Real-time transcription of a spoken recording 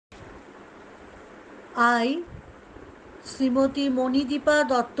I, Srimati Monideepa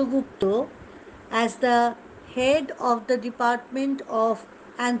Dattagupta, as the head of the Department of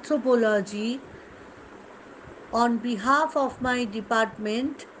Anthropology, on behalf of my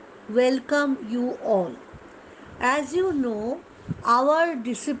department, welcome you all. As you know, our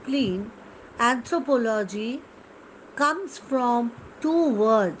discipline, anthropology, comes from two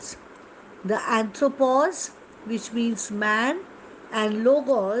words, the anthropos, which means man, and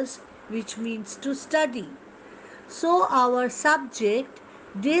logos, which means to study. So, our subject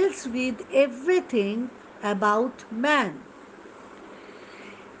deals with everything about man.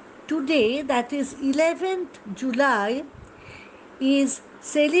 Today, that is 11th July, is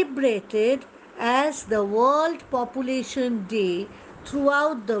celebrated as the World Population Day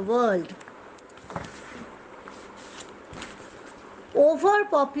throughout the world.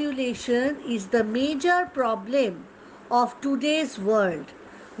 Overpopulation is the major problem of today's world,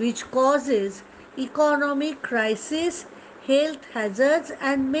 which causes economic crisis, health hazards,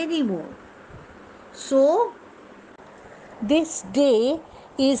 and many more. So, this day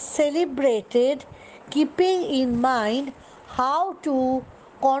is celebrated keeping in mind how to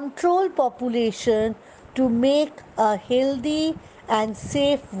control population to make a healthy and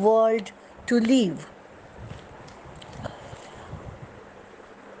safe world to live.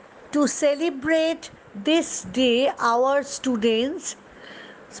 To celebrate this day, our students,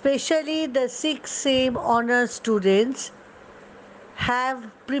 especially the 6th SAME honor students, have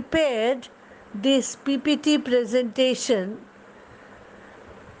prepared this PPT presentation,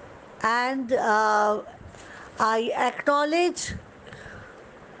 and I acknowledge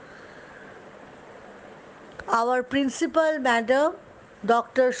our principal madam,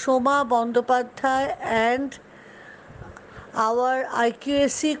 Dr. Shoma Bandopadhyay, and our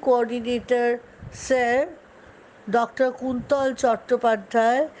IQAC coordinator, Sir, Dr. Kuntal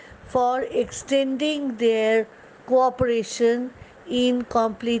Chattopadhyay, for extending their cooperation in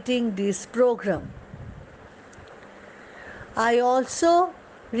completing this program. I also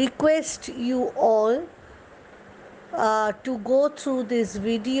request you all to go through this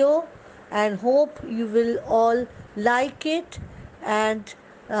video and hope you will all like it, and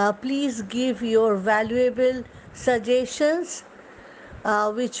please give your valuable suggestions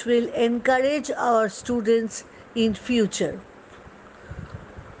which will encourage our students in future.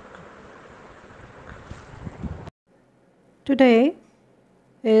 Today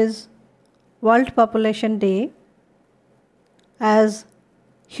is World Population Day. As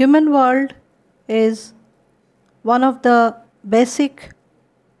human world is one of the basic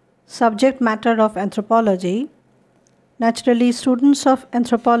subject matter of anthropology, naturally students of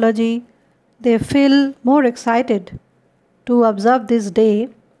anthropology, they feel more excited to observe this day,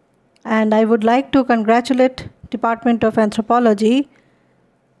 and I would like to congratulate Department of Anthropology,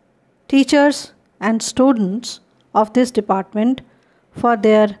 teachers and students of this department for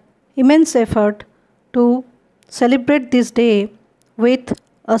their immense effort to celebrate this day with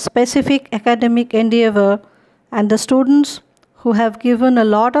a specific academic endeavor, and the students who have given a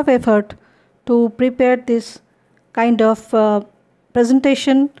lot of effort to prepare this kind of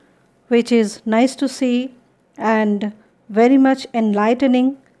presentation, which is nice to see and very much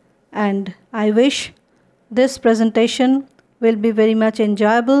enlightening. And I wish this presentation will be very much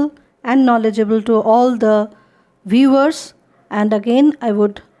enjoyable and knowledgeable to all the viewers. And again, I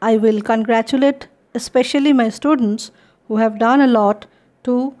will congratulate especially my students who have done a lot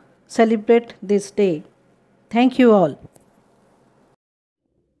to celebrate this day. Thank you all.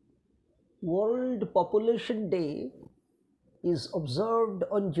 World Population Day is observed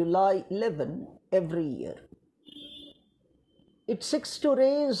on July 11 every year. It seeks to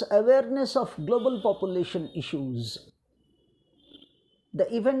raise awareness of global population issues.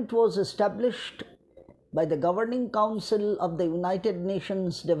 The event was established by the Governing Council of the United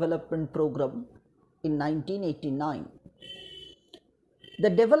Nations Development Programme in 1989. The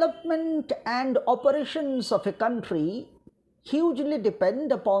development and operations of a country hugely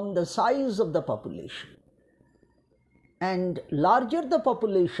depend upon the size of the population. And larger the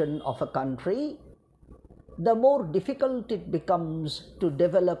population of a country, the more difficult it becomes to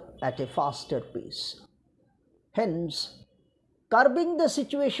develop at a faster pace. Hence, curbing the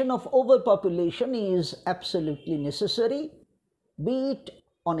situation of overpopulation is absolutely necessary, be it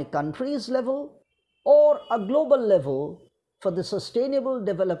on a country's level or a global level, for the sustainable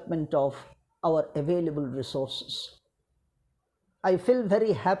development of our available resources. I feel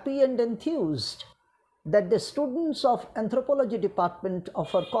very happy and enthused that the students of Anthropology department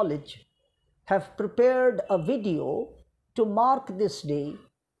of our college have prepared a video to mark this day,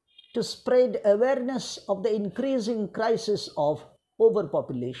 to spread awareness of the increasing crisis of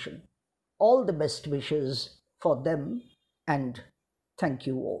overpopulation. all the best wishes for them, and thank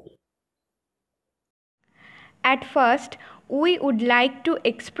you all. At first, we would like to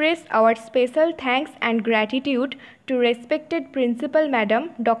express our special thanks and gratitude to respected Principal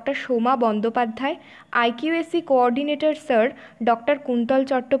Madam Dr. Shoma Bandopadhyay, IQAC Coordinator Sir Dr. Kuntal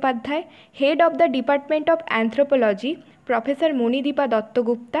Chattopadhyay, Head of the Department of Anthropology Professor Monideepa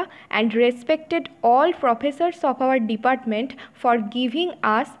Dattagupta, and respected all professors of our department for giving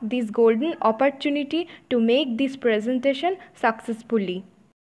us this golden opportunity to make this presentation successfully.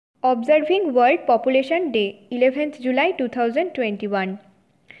 Observing World Population Day, 11th July 2021.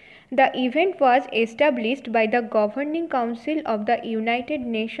 The event was established by the Governing Council of the United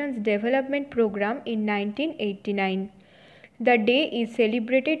Nations Development Programme in 1989. The day is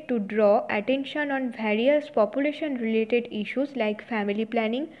celebrated to draw attention on various population-related issues like family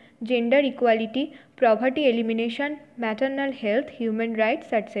planning, gender equality, poverty elimination, maternal health, human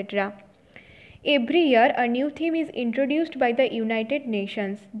rights, etc. Every year, a new theme is introduced by the United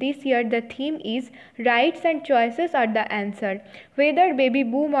Nations. This year, the theme is Rights and Choices are the Answer. Whether baby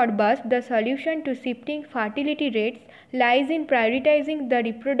boom or bust, the solution to shifting fertility rates lies in prioritizing the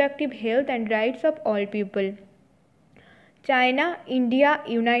reproductive health and rights of all people. China, India,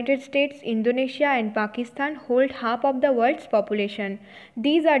 United States, Indonesia and Pakistan hold half of the world's population.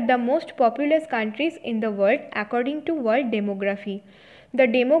 These are the most populous countries in the world according to world demography. The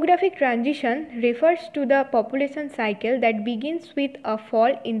demographic transition refers to the population cycle that begins with a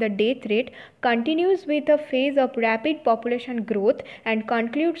fall in the death rate, continues with a phase of rapid population growth, and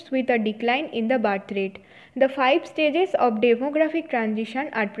concludes with a decline in the birth rate. The 5 stages of demographic transition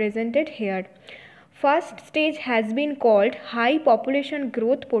are presented here. First stage has been called high population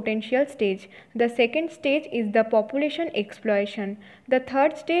growth potential stage. The second stage is the population explosion. The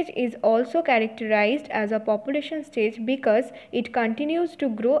third stage is also characterized as a population stage because it continues to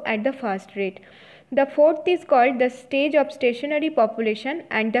grow at the fast rate. The fourth is called the stage of stationary population,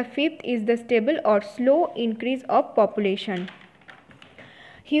 and the fifth is the stable or slow increase of population.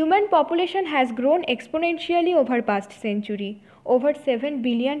 Human population has grown exponentially over past century. Over 7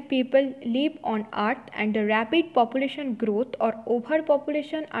 billion people live on Earth, and the rapid population growth or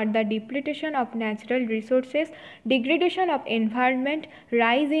overpopulation are the depletion of natural resources, degradation of environment,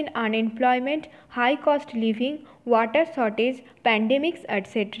 rise in unemployment, high cost living, water shortage, pandemics,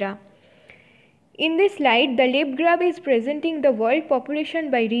 etc. In this slide, the left graph is presenting the world population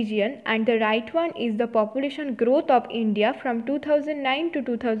by region, and the right one is the population growth of India from 2009 to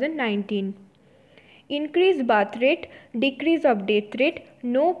 2019. Increased birth rate, decrease of death rate,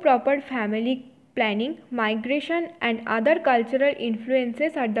 no proper family planning, migration and other cultural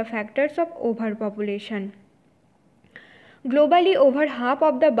influences are the factors of overpopulation. Globally, over half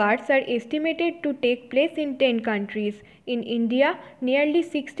of the births are estimated to take place in 10 countries. In India, nearly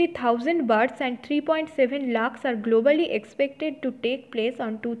 60,000 births and 3.7 lakhs are globally expected to take place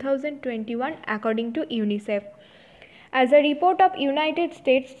on 2021 according to UNICEF. As a report of United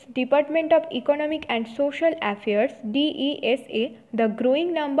States Department of Economic and Social Affairs (DESA), the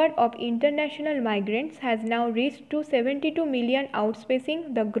growing number of international migrants has now reached to 72 million,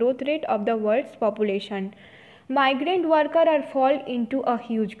 outpacing the growth rate of the world's population. Migrant workers are fall into a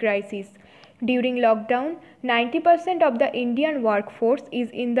huge crisis. During lockdown, 90% of the Indian workforce is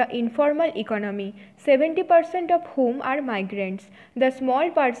in the informal economy, 70% of whom are migrants. The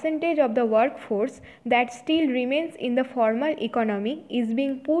small percentage of the workforce that still remains in the formal economy is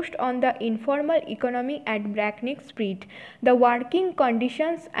being pushed on the informal economy at breakneck speed. The working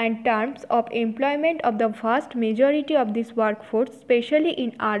conditions and terms of employment of the vast majority of this workforce, especially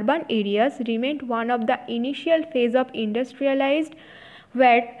in urban areas, remained one of the initial phase of industrialized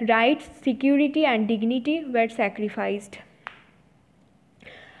where rights, security and dignity were sacrificed.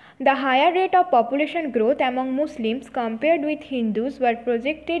 The higher rate of population growth among Muslims compared with Hindus were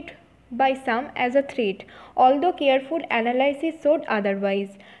projected by some as a threat, although careful analysis showed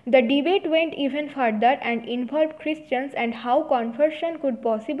otherwise. The debate went even further and involved Christians and how conversion could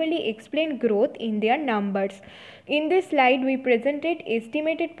possibly explain growth in their numbers. In this slide, we presented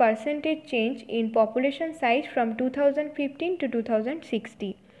estimated percentage change in population size from 2015 to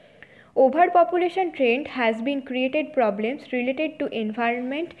 2060. Overpopulation trend has been created problems related to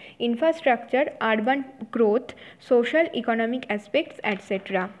environment, infrastructure, urban growth, social economic aspects,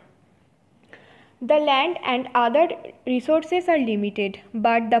 etc. The land and other resources are limited,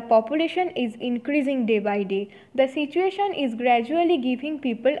 but the population is increasing day by day. The situation is gradually giving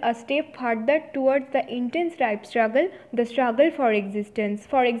people a step further towards the intense life struggle, the struggle for existence.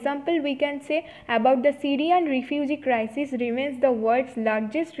 For example, we can say about the Syrian refugee crisis remains the world's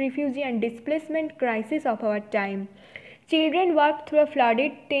largest refugee and displacement crisis of our time. Children walked through a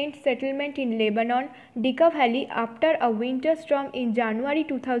flooded tent settlement in Lebanon, Dika Valley, after a winter storm in January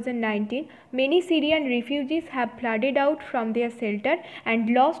 2019. Many Syrian refugees have flooded out from their shelter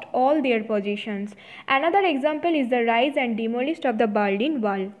and lost all their possessions. Another example is the rise and demolition of the Berlin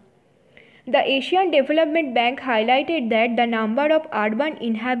Wall. The Asian Development Bank highlighted that the number of urban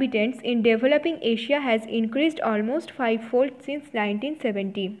inhabitants in developing Asia has increased almost fivefold since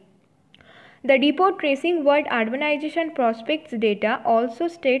 1970. The report tracing world urbanization prospects data also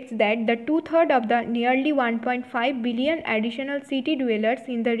states that the two-thirds of the nearly 1.5 billion additional city dwellers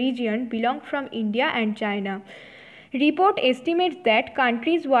in the region belong from India and China. Report estimates that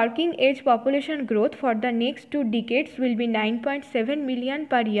country's working age population growth for the next 2 decades will be 9.7 million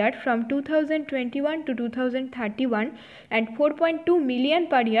per year from 2021 to 2031 and 4.2 million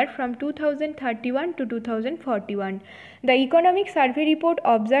per year from 2031 to 2041. The Economic Survey report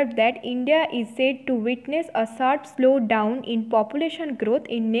observed that India is said to witness a sharp slowdown in population growth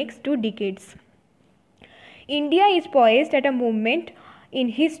in next 2 decades. India is poised at a moment in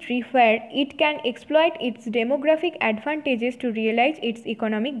history where it can exploit its demographic advantages to realize its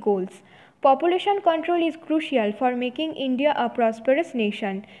economic goals. Population control is crucial for making India a prosperous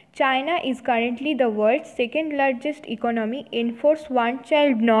nation. China is currently the world's second largest economy, enforced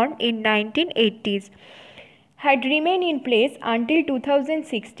one-child norm in 1980s. Had remained in place until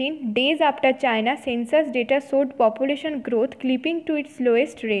 2016, days after China census data showed population growth clipping to its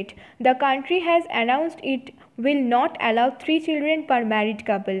lowest rate. The country has announced it will not allow 3 children per married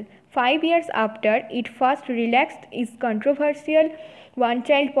couple. 5 years after it first relaxed its controversial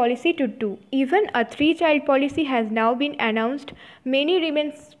one-child policy to 2. Even a 3-child policy has now been announced. Many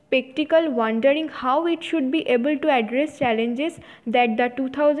remain skeptical, wondering how it should be able to address challenges that the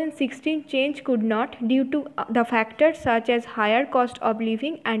 2016 change could not, due to the factors such as higher cost of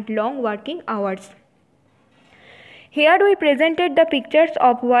living and long working hours. Here we presented the pictures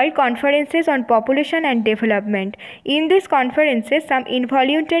of world conferences on population and development. In these conferences, some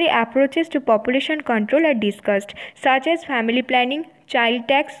involuntary approaches to population control are discussed, such as family planning, child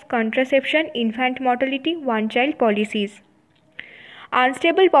tax, contraception, infant mortality, one-child policies.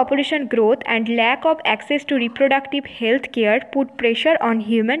 Unstable population growth and lack of access to reproductive health care put pressure on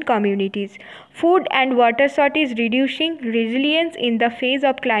human communities. Food and water shortage reducing resilience in the face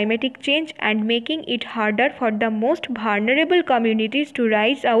of climatic change and making it harder for the most vulnerable communities to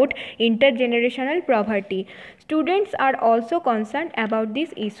rise out intergenerational poverty. Students are also concerned about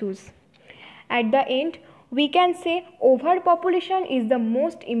these issues. At the end, we can say overpopulation is the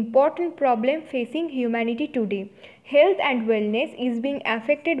most important problem facing humanity today. Health and wellness is being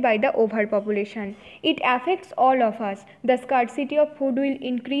affected by the overpopulation. It affects all of us. The scarcity of food will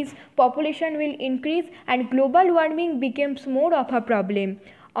increase, population will increase, and global warming becomes more of a problem.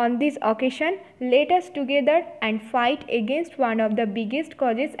 On this occasion, let us together and fight against one of the biggest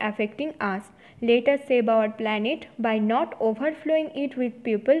causes affecting us. Let us save our planet by not overflowing it with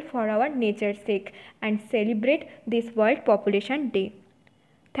people for our nature's sake and celebrate this World Population Day.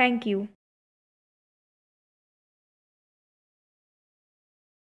 Thank you.